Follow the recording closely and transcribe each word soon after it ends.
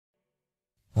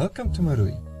Welcome to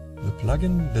MARUI, the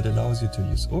plugin that allows you to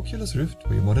use Oculus Rift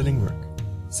for your modeling work.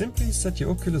 Simply set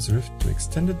your Oculus Rift to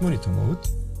extended monitor mode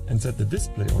and set the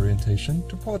display orientation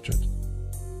to portrait.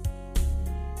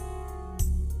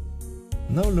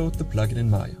 Now load the plugin in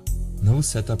Maya. No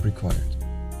setup required.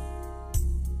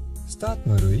 Start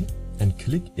MARUI and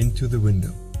click into the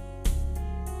window.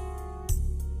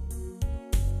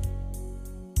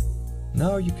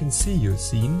 Now you can see your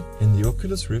scene in the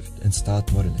Oculus Rift and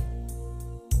start modeling.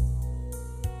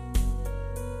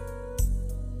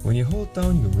 When you hold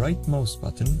down your right mouse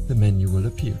button, the menu will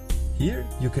appear. Here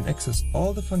you can access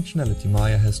all the functionality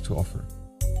Maya has to offer,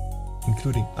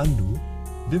 including undo,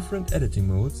 different editing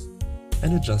modes,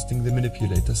 and adjusting the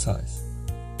manipulator size.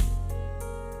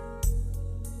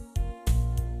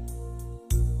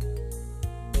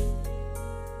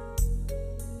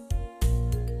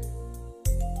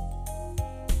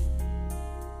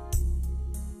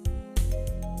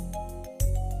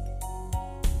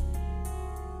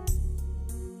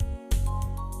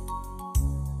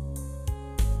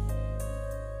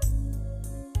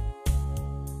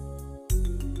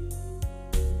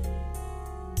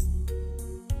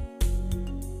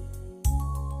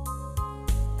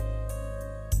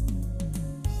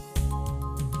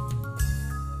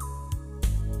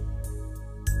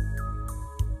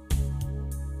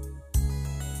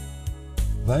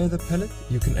 Via the palette,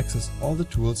 you can access all the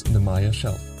tools in the Maya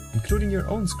shelf, including your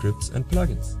own scripts and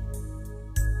plugins.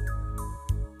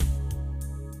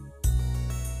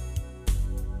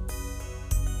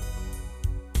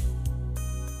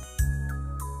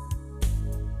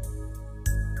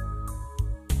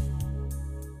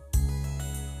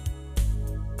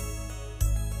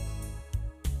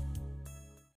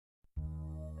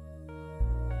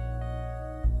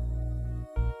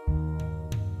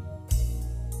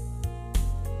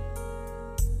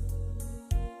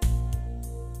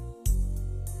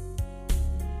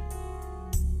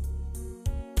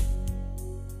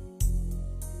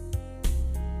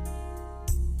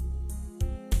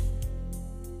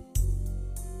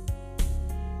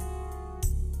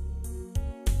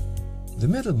 The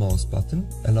middle mouse button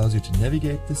allows you to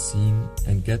navigate the scene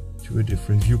and get to a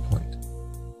different viewpoint.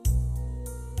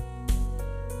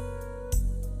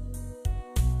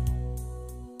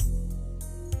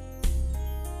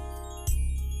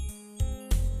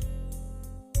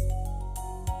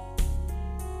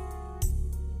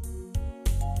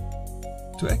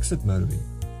 To exit MARUI,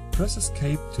 press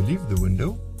Escape to leave the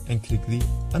window and click the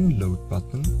Unload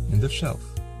button in the shelf.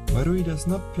 MARUI does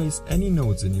not place any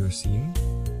nodes in your scene,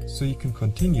 so you can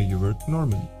continue your work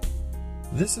normally.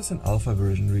 This is an alpha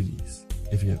version release.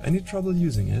 If you have any trouble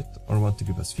using it or want to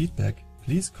give us feedback,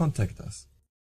 please contact us.